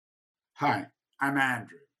Hi, I'm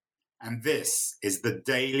Andrew, and this is the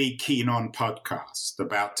Daily Keen On podcast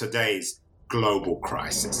about today's global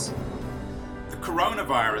crisis. The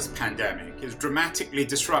coronavirus pandemic is dramatically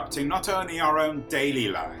disrupting not only our own daily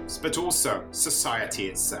lives, but also society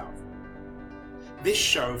itself. This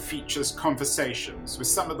show features conversations with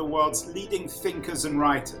some of the world's leading thinkers and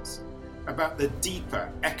writers about the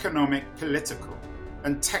deeper economic, political,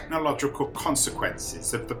 and technological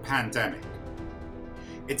consequences of the pandemic.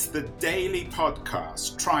 It's the daily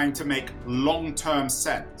podcast trying to make long-term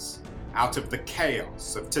sense out of the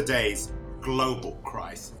chaos of today's global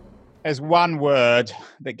crisis. There's one word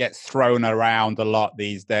that gets thrown around a lot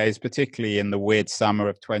these days, particularly in the weird summer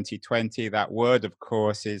of 2020. That word, of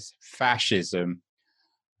course, is fascism.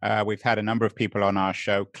 We've had a number of people on our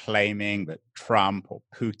show claiming that Trump or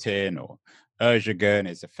Putin or Erdogan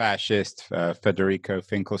is a fascist. Federico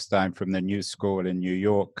Finkelstein from the New School in New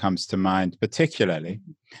York comes to mind particularly.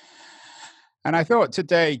 And I thought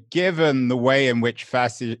today, given the way in which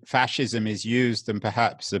fascism is used and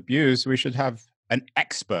perhaps abused, we should have an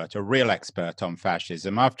expert, a real expert on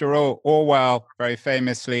fascism. After all, Orwell, very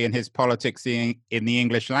famously in his Politics in the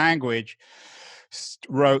English Language,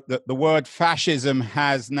 wrote that the word fascism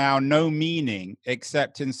has now no meaning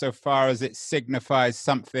except insofar as it signifies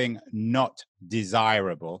something not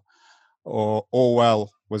desirable. Or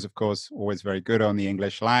Orwell was, of course, always very good on the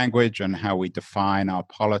English language and how we define our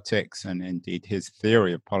politics. And indeed, his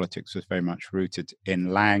theory of politics was very much rooted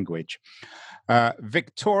in language.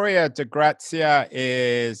 Victoria de Grazia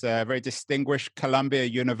is a very distinguished Columbia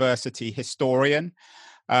University historian.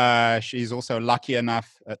 She's also lucky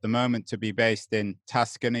enough at the moment to be based in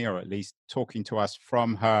Tuscany, or at least talking to us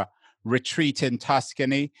from her retreat in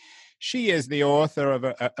Tuscany. She is the author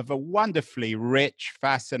of a wonderfully rich,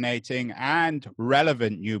 fascinating, and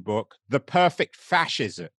relevant new book, The Perfect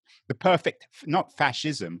Fascism. The Perfect, not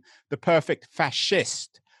fascism, The Perfect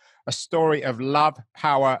Fascist, a story of love,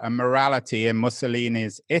 power, and morality in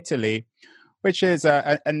Mussolini's Italy, which is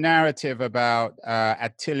a narrative about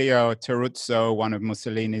Attilio Teruzzo, one of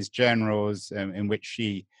Mussolini's generals, in which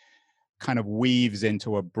she kind of weaves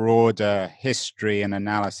into a broader history and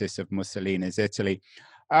analysis of Mussolini's Italy.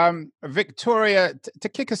 Victoria, to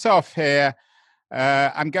kick us off here,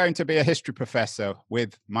 I'm going to be a history professor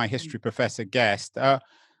with my history professor guest.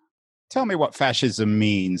 Tell me what fascism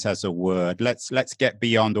means as a word. Let's get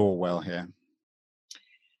beyond Orwell here.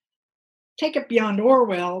 Take it beyond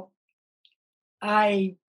Orwell.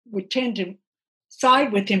 I would tend to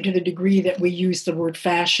side with him to the degree that we use the word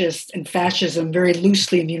fascist and fascism very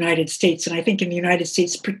loosely in the United States. And I think in the United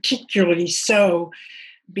States, particularly so,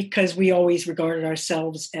 because we always regarded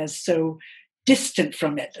ourselves as so distant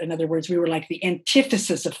from it. In other words, we were like the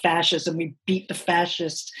antithesis of fascism. We beat the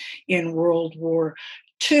fascists in World War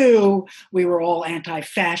II. We were all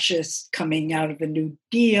anti-fascist coming out of the New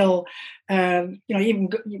Deal. Even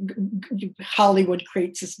Hollywood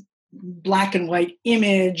creates this black and white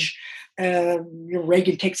image.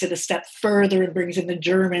 Reagan takes it a step further and brings in the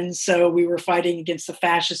Germans. So we were fighting against the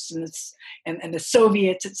fascists and the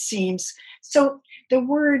Soviets, it seems. So the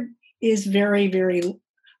word is very, very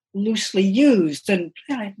loosely used. And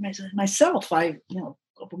myself, we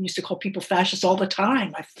used to call people fascists all the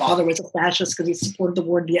time. My father was a fascist because he supported the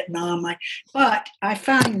war in Vietnam. But I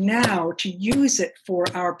found now to use it for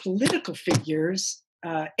our political figures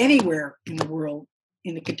anywhere in the world,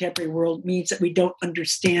 in the contemporary world, means that we don't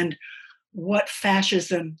understand what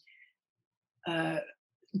fascism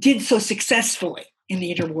did so successfully in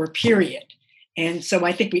the interwar period. And so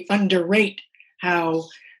I think we underrate how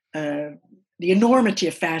the enormity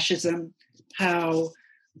of fascism, how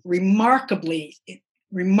remarkably it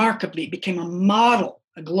became a model,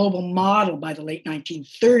 a global model by the late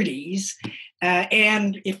 1930s.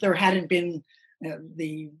 And if there hadn't been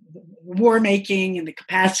the war making and the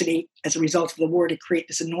capacity as a result of the war to create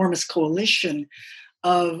this enormous coalition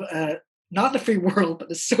of not the free world, but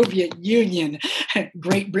the Soviet Union,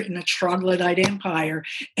 Great Britain, a troglodyte empire,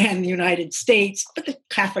 and the United States, but the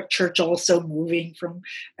Catholic Church also moving from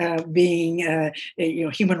being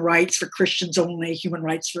human rights for Christians only, human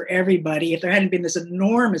rights for everybody. If there hadn't been this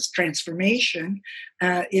enormous transformation,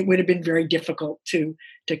 it would have been very difficult to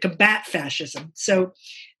combat fascism. So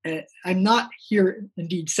I'm not here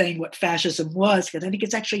indeed saying what fascism was, because I think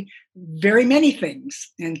it's actually very many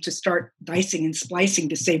things. And to start dicing and splicing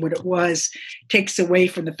to say what it was takes away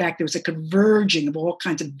from the fact there was a converging of all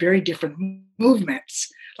kinds of very different movements,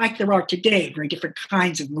 like there are today, very different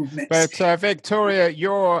kinds of movements. But Victoria,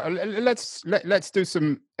 let's do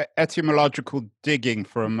some etymological digging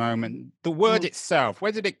for a moment. The word itself,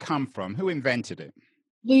 where did it come from? Who invented it?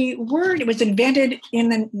 The word was invented in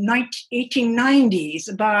the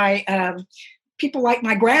 1890s by people like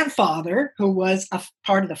my grandfather, who was a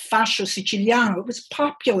part of the Fascio Siciliano. It was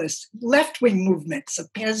populist, left-wing movements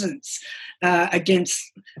of peasants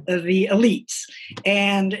against the elites.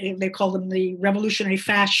 And they called them the revolutionary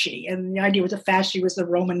fasci. And the idea was a fasci was the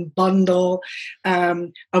Roman bundle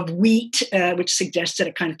of wheat, which suggested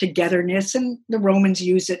a kind of togetherness. And the Romans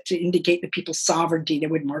used it to indicate the people's sovereignty. They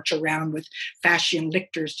would march around with fascian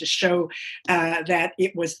lictors to show that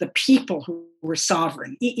it was the people who were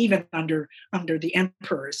sovereign, even under the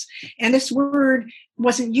emperors. And this word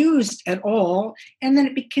wasn't used at all. And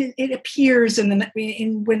then it appears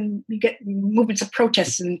when you get movements of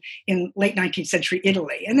protests in late 19th century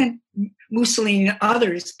Italy. And then Mussolini and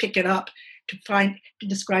others pick it up to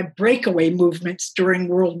describe breakaway movements during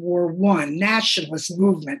World War I, nationalist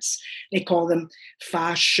movements. They call them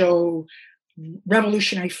fascio,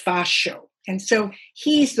 revolutionary fascio. And so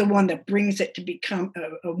he's the one that brings it to become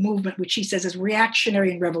a movement, which he says is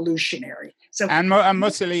reactionary and revolutionary. And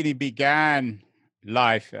Mussolini began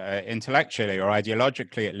life intellectually or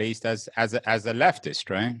ideologically, at least, as a leftist,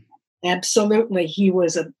 right? Absolutely, he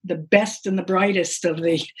was the best and the brightest of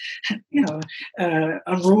the,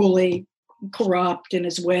 unruly, corrupt in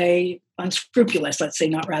his way, unscrupulous, let's say,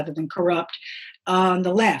 not rather than corrupt, on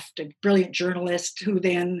the left. A brilliant journalist who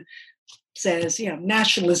then says,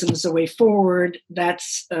 nationalism is the way forward.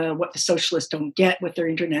 That's what the socialists don't get with their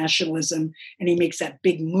internationalism. And he makes that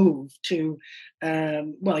big move to,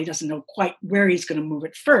 he doesn't know quite where he's going to move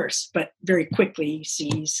it first, but very quickly he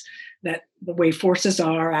sees that the way forces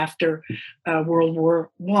are after World War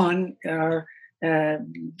I,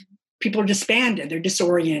 people are disbanded, they're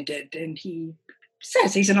disoriented. And he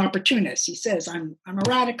says he's an opportunist. He says, I'm a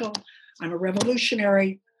radical, I'm a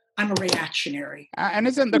revolutionary, I'm a reactionary. And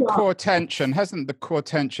hasn't the core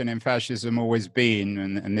tension in fascism always been,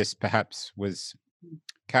 and this perhaps was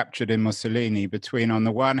captured in Mussolini, between, on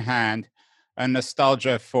the one hand, a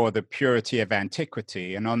nostalgia for the purity of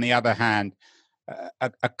antiquity, and on the other hand,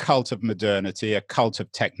 a cult of modernity, a cult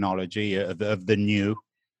of technology, of the new?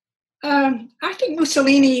 I think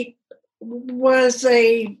Mussolini was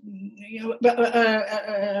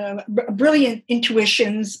brilliant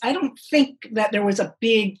intuitions. I don't think that there was a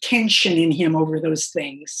big tension in him over those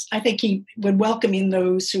things. I think he would welcome in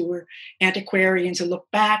those who were antiquarians who look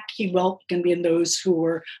back. He welcomed in those who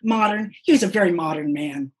were modern. He was a very modern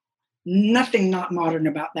man. Nothing not modern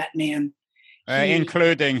about that man.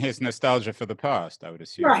 Including his nostalgia for the past, I would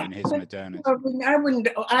assume, right. And his modernity.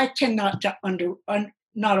 I tend not to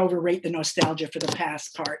not overrate the nostalgia for the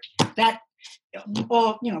past part. That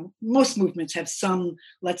most movements have some,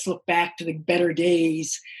 let's look back to the better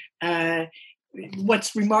days.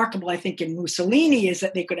 What's remarkable, I think, in Mussolini is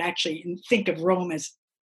that they could actually think of Rome as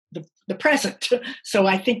the present. So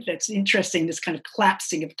I think that's interesting, this kind of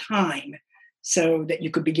collapsing of time, so that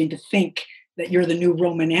you could begin to think that you're the new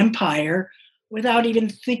Roman Empire without even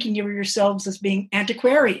thinking of yourselves as being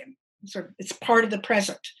antiquarian. It's part of the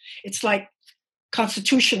present. It's like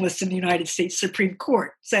constitutionalists in the United States Supreme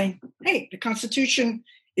Court saying, hey, the Constitution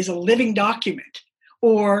is a living document,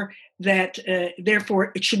 or that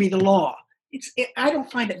therefore it should be the law. I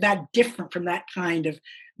don't find it that different from that kind of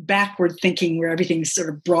backward thinking where everything's sort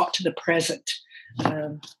of brought to the present.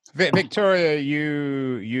 Victoria,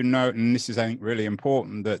 you note, and this is, I think, really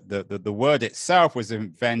important, that the word itself was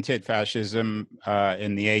invented, fascism,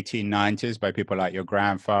 in the 1890s by people like your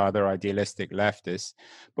grandfather, idealistic leftists.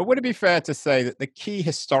 But would it be fair to say that the key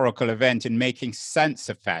historical event in making sense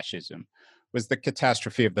of fascism was the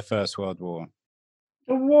catastrophe of the First World War?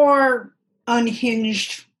 The war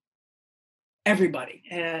unhinged everybody.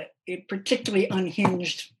 It particularly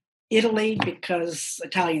unhinged Italy because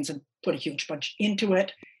Italians had put a huge bunch into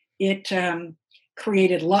it. It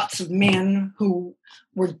created lots of men who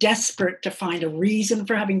were desperate to find a reason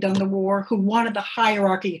for having done the war, who wanted the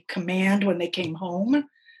hierarchy of command when they came home,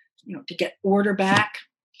 to get order back,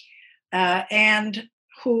 and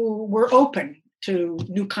who were open to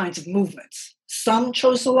new kinds of movements. Some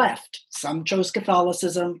chose the left, some chose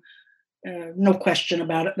Catholicism, no question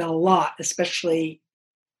about it, that a lot, especially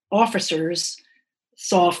officers,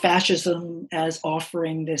 saw fascism as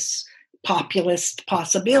offering this populist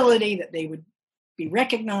possibility that they would be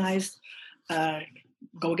recognized,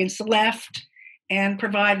 go against the left, and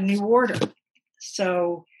provide a new order.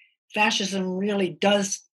 So fascism really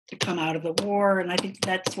does come out of the war, and I think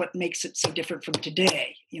that's what makes it so different from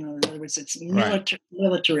today. In other words, it's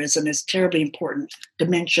militarism is a terribly important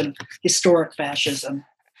dimension, historic fascism.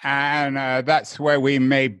 And that's where we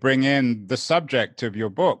may bring in the subject of your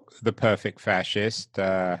book, The Perfect Fascist,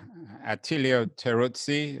 Attilio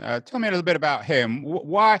Teruzzi. Tell me a little bit about him.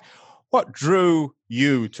 What drew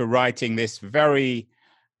you to writing this very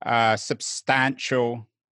substantial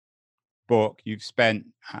book? You've spent,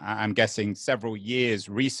 I'm guessing, several years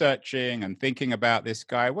researching and thinking about this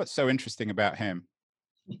guy. What's so interesting about him?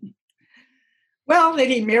 Well, that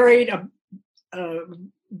he married a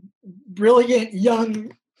brilliant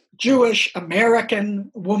young Jewish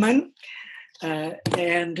American woman,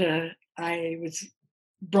 and I was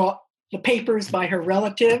brought the papers by her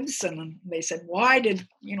relatives, and they said, "Why did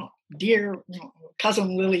dear cousin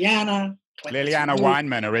Liliana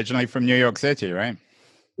Weinman, originally from New York City, right?"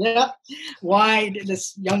 Yeah. Why did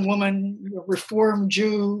this young woman, Reformed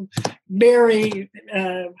Jew, marry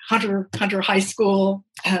Hunter High School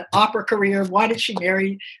opera career? Why did she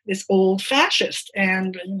marry this old fascist?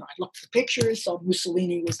 And I looked at the pictures, saw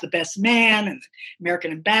Mussolini was the best man, and the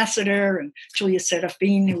American ambassador, and Julia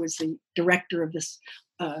Serafin, who was the director of this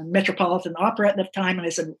Metropolitan Opera at the time. And I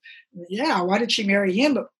said, yeah, why did she marry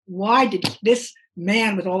him? But why did this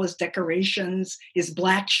man with all his decorations, his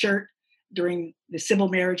black shirt during the civil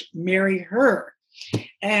marriage, marry her?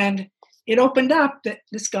 And it opened up that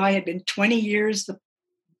this guy had been 20 years the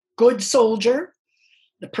good soldier,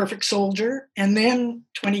 the perfect soldier, and then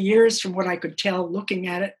 20 years, from what I could tell looking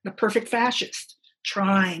at it, the perfect fascist,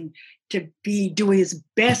 trying to do his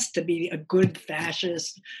best to be a good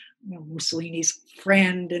fascist, Mussolini's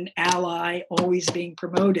friend and ally, always being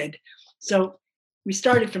promoted. So we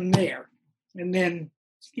started from there. And then,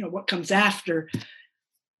 what comes after,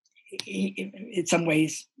 in some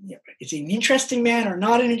ways, is he an interesting man or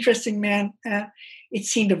not an interesting man? It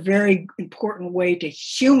seemed a very important way to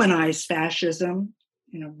humanize fascism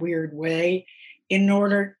in a weird way, in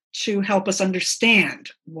order to help us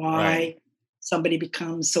understand why somebody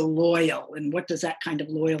becomes so loyal, and what does that kind of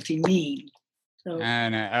loyalty mean. So,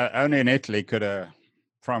 and only in Italy could a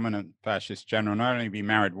prominent fascist general not only be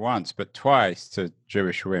married once, but twice to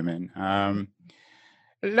Jewish women.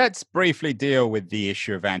 Let's briefly deal with the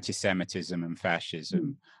issue of anti-Semitism and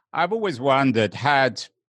fascism. I've always wondered, had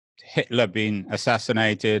Hitler been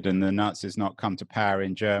assassinated and the Nazis not come to power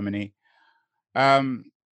in Germany, and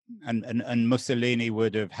Mussolini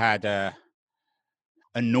would have had a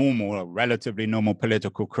relatively normal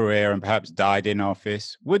political career and perhaps died in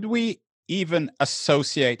office, would we even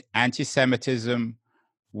associate anti-Semitism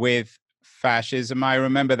with fascism? I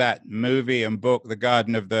remember that movie and book, The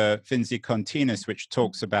Garden of the Finzi Continus, which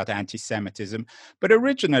talks about anti-Semitism. But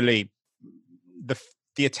originally, the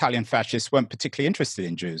Italian fascists weren't particularly interested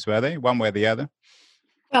in Jews, were they? One way or the other?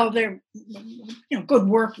 Well, there, good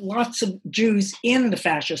work. Lots of Jews in the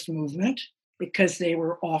fascist movement, because they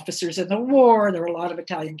were officers in the war. There were a lot of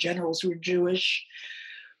Italian generals who were Jewish.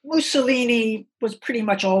 Mussolini was pretty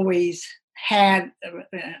much always had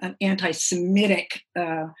an anti-Semitic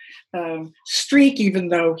streak, even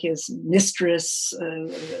though his mistress,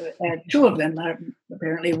 and two of them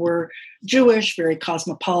apparently were Jewish, very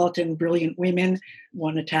cosmopolitan, brilliant women,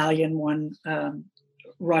 one Italian, one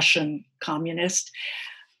Russian communist.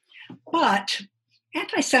 But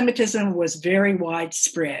anti-Semitism was very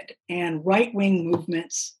widespread, and right-wing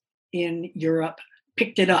movements in Europe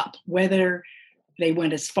picked it up. Whether they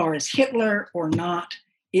went as far as Hitler or not,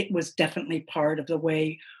 it was definitely part of the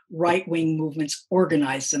way right-wing movements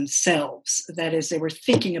organized themselves. That is, they were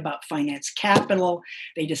thinking about finance capital.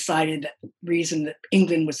 They decided that the reason that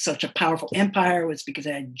England was such a powerful empire was because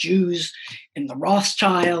it had Jews and the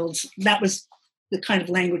Rothschilds. That was the kind of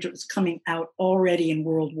language that was coming out already in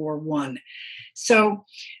World War I. So,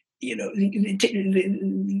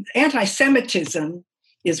 anti-Semitism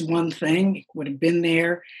is one thing. It would have been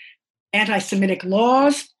there. Anti-Semitic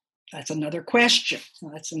laws, that's another question.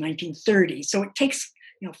 That's the 1930s. So it takes,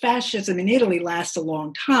 fascism in Italy lasts a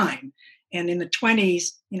long time. And in the 20s,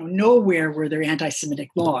 nowhere were there anti-Semitic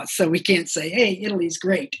laws. So we can't say, hey, Italy's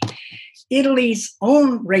great. Italy's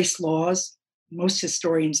own race laws, most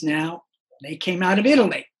historians now, they came out of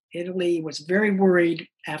Italy. Italy was very worried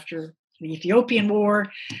after the Ethiopian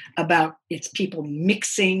War about its people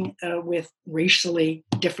mixing with racially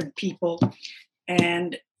different people.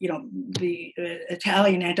 And, the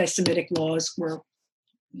Italian anti-Semitic laws were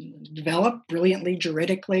developed brilliantly,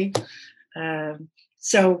 juridically.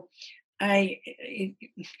 So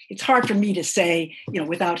it's hard for me to say,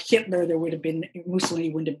 without Hitler, Mussolini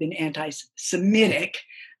wouldn't have been anti-Semitic,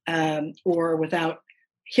 or without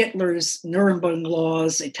Hitler's Nuremberg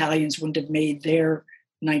laws, Italians wouldn't have made their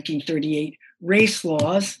 1938 race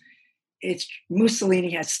laws.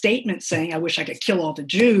 Mussolini has statements saying, I wish I could kill all the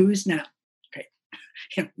Jews. Now, okay,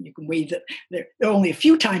 You can wave that. There are only a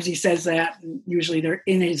few times he says that. And usually they're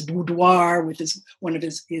in his boudoir with one of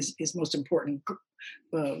his most important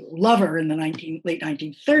lover in the late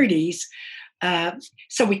 1930s.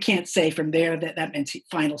 So we can't say from there that meant the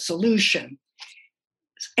final solution.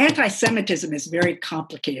 Anti-Semitism is very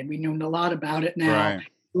complicated. We know a lot about it now. Right.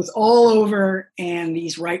 It was all over, and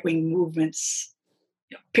these right-wing movements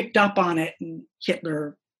picked up on it, and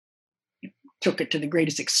Hitler took it to the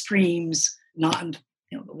greatest extremes, not in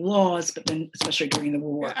the laws, but then especially during the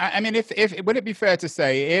war. I mean, if would it be fair to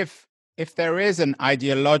say if there is an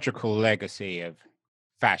ideological legacy of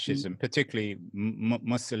fascism, particularly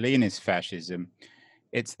Mussolini's fascism,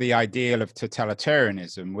 it's the ideal of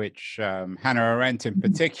totalitarianism, which Hannah Arendt in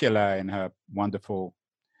particular, in her wonderful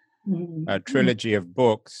trilogy of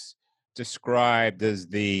books, described as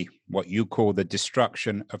what you call the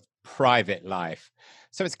destruction of private life.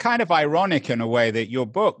 So it's kind of ironic in a way that your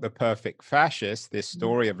book, The Perfect Fascist, this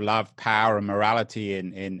story of love, power, and morality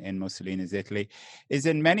in Mussolini's Italy, is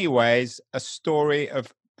in many ways a story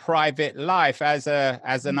of private life. As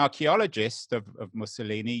an archaeologist of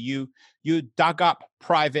Mussolini, you dug up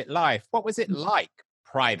private life. What was it like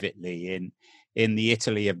privately in the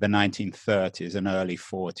Italy of the 1930s and early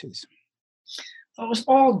 40s? It was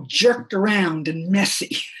all jerked around and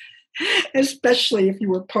messy, especially if you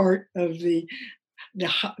were part of the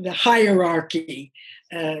hierarchy.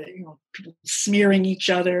 People smearing each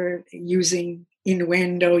other, using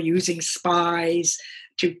innuendo, using spies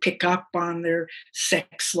to pick up on their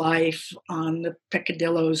sex life, on the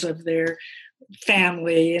peccadillos of their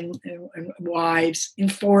family and wives.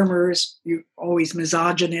 Informers, always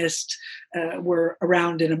misogynist, were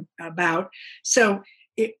around and about. So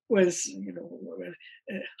it was,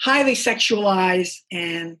 highly sexualized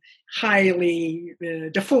and highly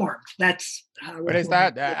deformed. That's how. But is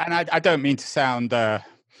that? And I don't mean to sound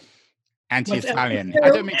anti-Italian. I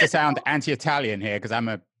don't mean to sound anti-Italian here, because I'm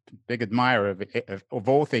a big admirer of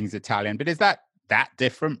all things Italian. But is that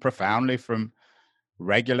different profoundly from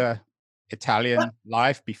regular Italian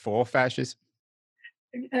life before fascism?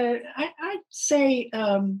 I'd say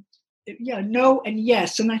no and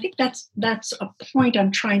yes, and I think that's a point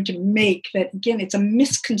I'm trying to make. That again, it's a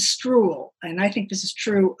misconstrual, and I think this is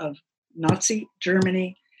true of Nazi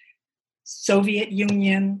Germany, Soviet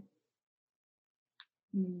Union,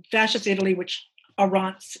 fascist Italy, which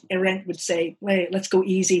Arendt would say, let's go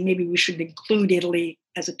easy. Maybe we should include Italy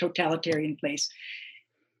as a totalitarian place.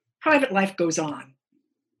 Private life goes on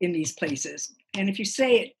in these places. And if you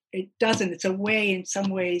say it doesn't. It's a way, in some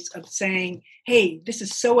ways, of saying, hey, this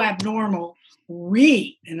is so abnormal.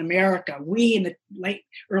 We in America, we in the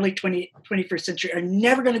early 21st century are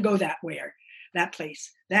never going to go that way or that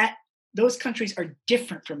place. Those countries are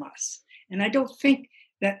different from us. And I don't think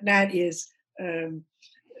that is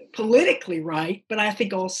politically right, but I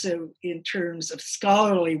think also in terms of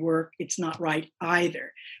scholarly work, it's not right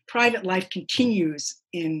either. Private life continues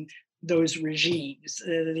in those regimes.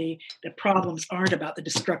 The problems aren't about the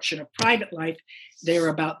destruction of private life. They're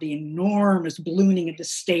about the enormous ballooning of the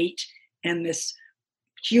state and this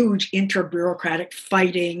huge inter-bureaucratic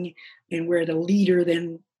fighting, and where the leader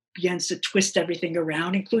then begins to twist everything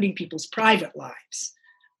around, including people's private lives.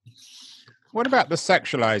 What about the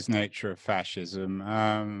sexualized nature of fascism?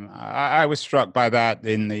 I was struck by that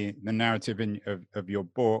in the narrative of your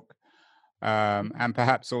book, and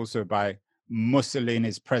perhaps also by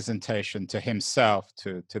Mussolini's presentation to himself,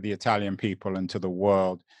 to the Italian people and to the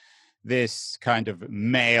world. This kind of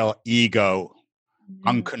male ego,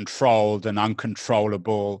 uncontrolled and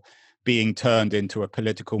uncontrollable, being turned into a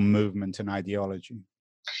political movement and ideology.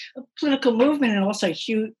 A political movement, and also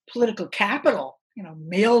huge political capital,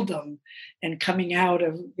 maledom, and coming out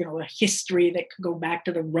of, a history that could go back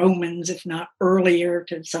to the Romans, if not earlier,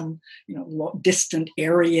 to some, distant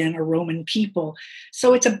Aryan or Roman people.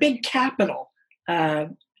 So it's a big capital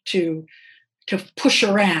to push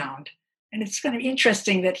around. And it's kind of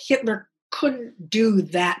interesting that Hitler couldn't do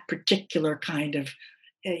that particular kind of,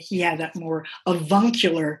 he had that more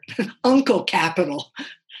avuncular uncle capital,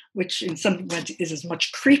 which in some ways is as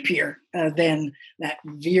much creepier than that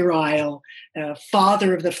virile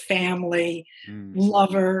father of the family,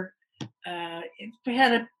 lover. It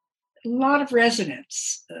had a lot of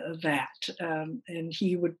resonance of that, and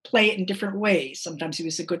he would play it in different ways. Sometimes he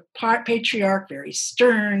was a good patriarch, very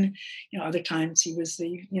stern. Other times he was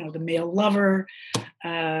the male lover.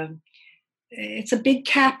 It's a big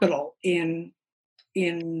capital in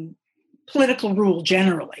political rule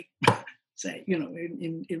generally. Say,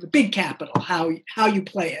 in the big capital, how you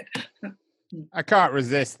play it. I can't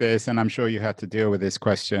resist this, and I'm sure you had to deal with this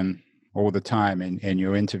question all the time in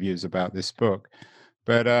your interviews about this book.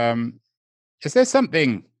 But Is there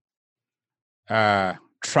something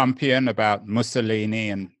Trumpian about Mussolini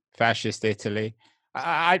and fascist Italy?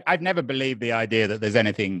 I've never believed the idea that there's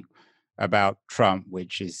anything about Trump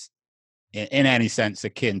which is in any sense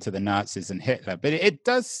akin to the Nazis and Hitler. But it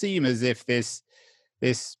does seem as if this,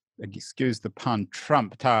 excuse the pun,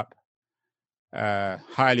 trumped up,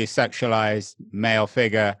 highly sexualized male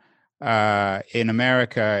figure in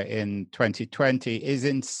America in 2020 is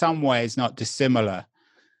in some ways not dissimilar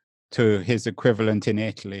to his equivalent in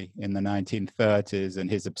Italy in the 1930s, and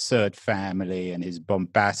his absurd family and his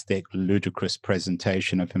bombastic, ludicrous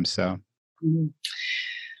presentation of himself. Mm-hmm.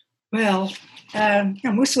 Well,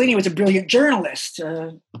 Mussolini was a brilliant journalist,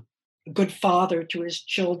 a good father to his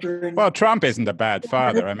children. Well, Trump isn't a bad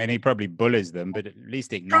father. I mean, he probably bullies them, but at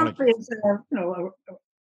least acknowledges. Trump is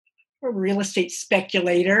a real estate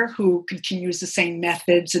speculator who continues the same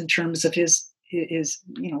methods in terms of his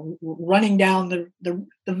running down the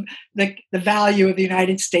value of the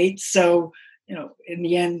United States. So, in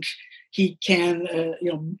the end, he can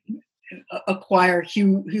acquire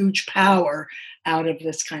huge power out of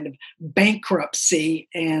this kind of bankruptcy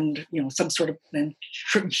and some sort of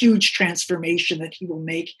huge transformation that he will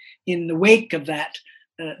make in the wake of that,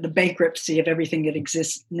 the bankruptcy of everything that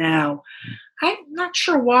exists now. I'm not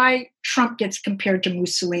sure why Trump gets compared to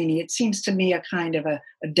Mussolini. It seems to me a kind of a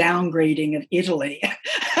downgrading of Italy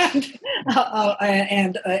and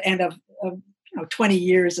of 20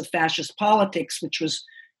 years of fascist politics, which was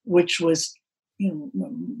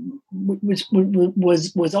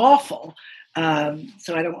awful.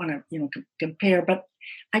 So I don't want to compare, but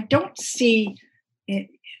I don't see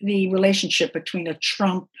the relationship between a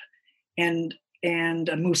Trump and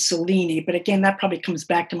a Mussolini. But again, that probably comes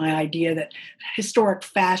back to my idea that historic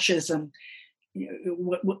fascism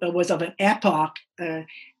was of an epoch. Trump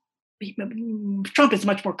is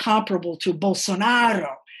much more comparable to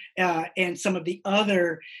Bolsonaro and some of the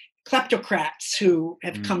other kleptocrats who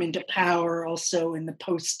have come into power also in the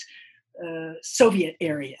post-Soviet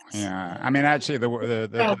areas. Yeah, I mean, actually,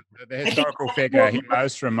 the historical figure he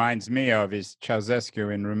most reminds me of is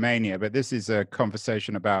Ceausescu in Romania, but this is a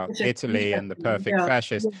conversation about Italy and the perfect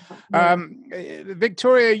fascist.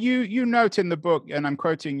 Victoria, you note in the book, and I'm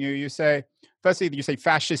quoting you, you say, firstly, you say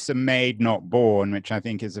fascists are made, not born, which I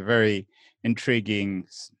think is a very intriguing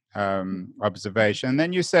observation. And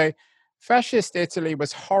then you say, fascist Italy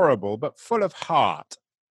was horrible, but full of heart.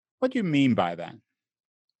 What do you mean by that?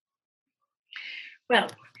 Well,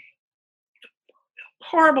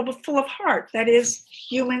 horrible, but full of heart. That is,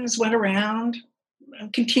 humans went around,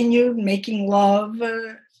 continued making love,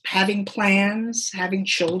 having plans, having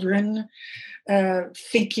children,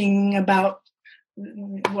 thinking about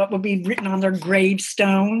what would be written on their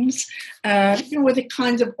gravestones, with the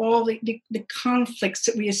kinds of all the conflicts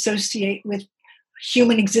that we associate with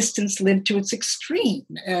human existence lived to its extreme.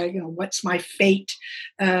 What's my fate?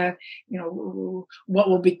 What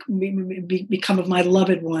will become of my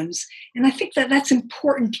loved ones? And I think that that's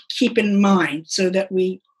important to keep in mind so that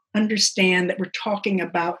we understand that we're talking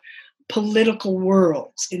about political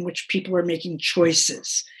worlds in which people are making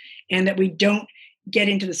choices, and that we don't get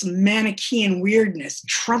into this Manichaean weirdness.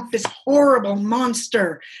 Trump is horrible,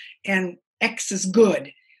 monster, and X is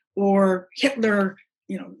good, or Hitler,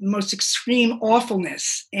 most extreme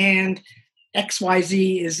awfulness, and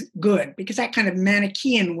XYZ is good, because that kind of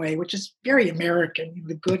Manichaean way, which is very American,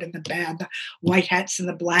 the good and the bad, the white hats and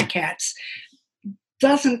the black hats,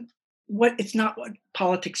 it's not what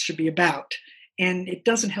politics should be about. And it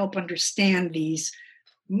doesn't help understand these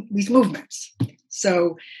movements.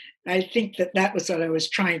 So I think that was what I was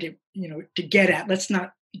trying to get at. Let's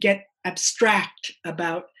not get abstract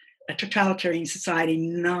about a totalitarian society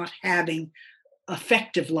not having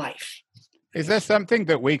effective life. Is there something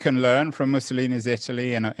that we can learn from Mussolini's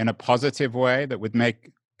Italy in a positive way that would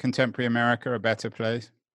make contemporary America a better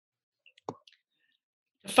place?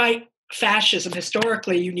 To fight fascism,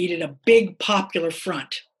 historically, you needed a big popular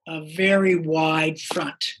front, a very wide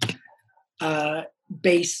front,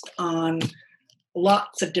 based on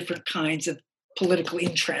lots of different kinds of political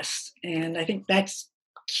interests. And I think that's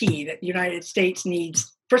key, that the United States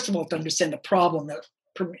needs, first of all, to understand the problem, the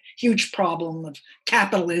huge problem of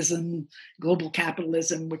capitalism, global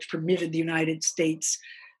capitalism, which permitted the United States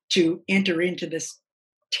to enter into this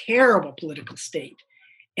terrible political state.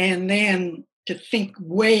 And then to think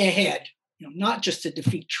way ahead, not just to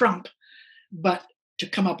defeat Trump, but to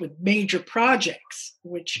come up with major projects,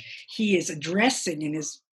 which he is addressing in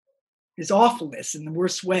his awfulness in the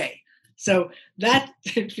worst way. So that,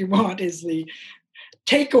 if you want, is the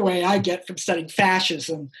takeaway I get from studying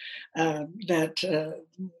fascism, that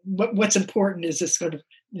what's important is this sort of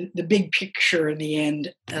the big picture in the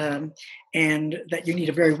end, and that you need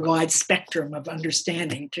a very wide spectrum of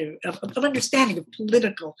understanding of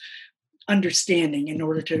political understanding in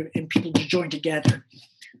order and people to join together.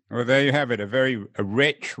 Well, there you have it, a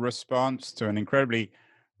rich response to an incredibly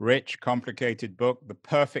rich, complicated book, The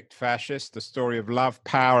Perfect Fascist, the story of love,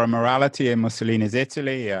 power, and morality in Mussolini's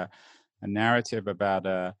Italy, a narrative about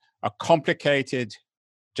a complicated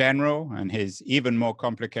general and his even more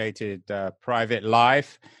complicated private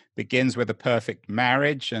life, begins with a perfect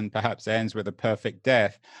marriage and perhaps ends with a perfect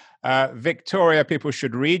death. Victoria, people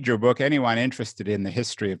should read your book. Anyone interested in the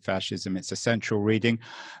history of fascism, it's essential reading.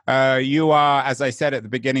 You are, as I said at the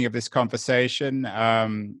beginning of this conversation,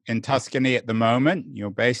 in Tuscany at the moment.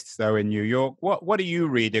 You're based, though, in New York. What are you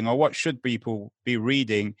reading, or what should people be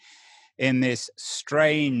reading in this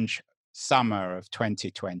strange summer of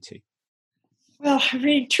 2020? Well, I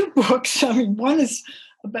read two books. I mean, one is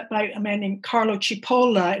by a man named Carlo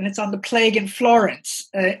Cipolla, and it's on the plague in Florence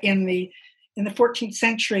in the 14th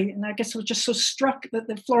century. And I guess I was just so struck that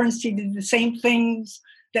the Florence did the same things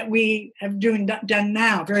that we have done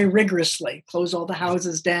now, very rigorously, close all the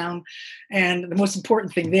houses down. And the most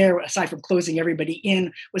important thing there, aside from closing everybody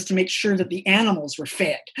in, was to make sure that the animals were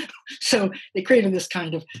fed. So they created this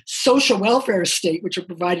kind of social welfare state, which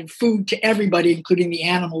provided food to everybody, including the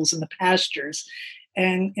animals in the pastures.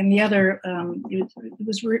 And the other, it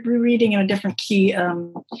was rereading in a different key,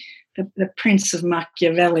 the Prince of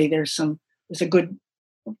Machiavelli. There's a good,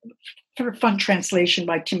 sort of fun translation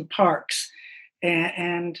by Tim Parks.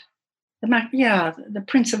 And the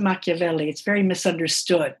Prince of Machiavelli. It's very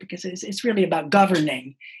misunderstood because it's really about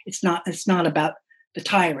governing. It's not about the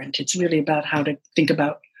tyrant. It's really about how to think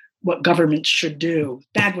about what governments should do,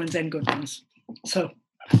 bad ones and good ones. So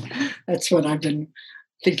that's what I've been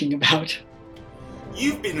thinking about.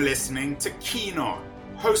 You've been listening to Keen On,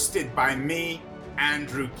 hosted by me,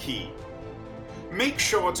 Andrew Keen. Make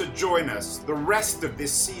sure to join us the rest of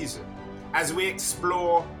this season as we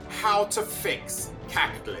explore how to fix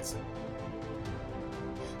capitalism.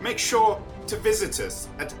 Make sure to visit us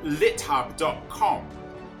at lithub.com,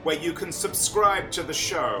 where you can subscribe to the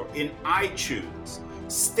show in iTunes,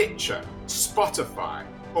 Stitcher, Spotify,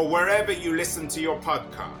 or wherever you listen to your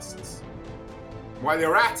podcasts. While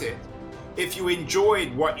you're at it, if you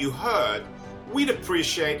enjoyed what you heard, we'd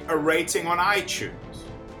appreciate a rating on iTunes.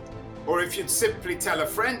 Or if you'd simply tell a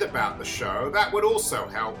friend about the show, that would also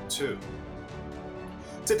help too.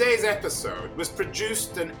 Today's episode was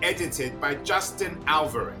produced and edited by Justin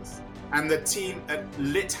Alvarez and the team at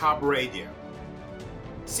LitHub Radio.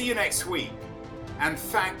 See you next week, and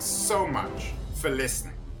thanks so much for listening.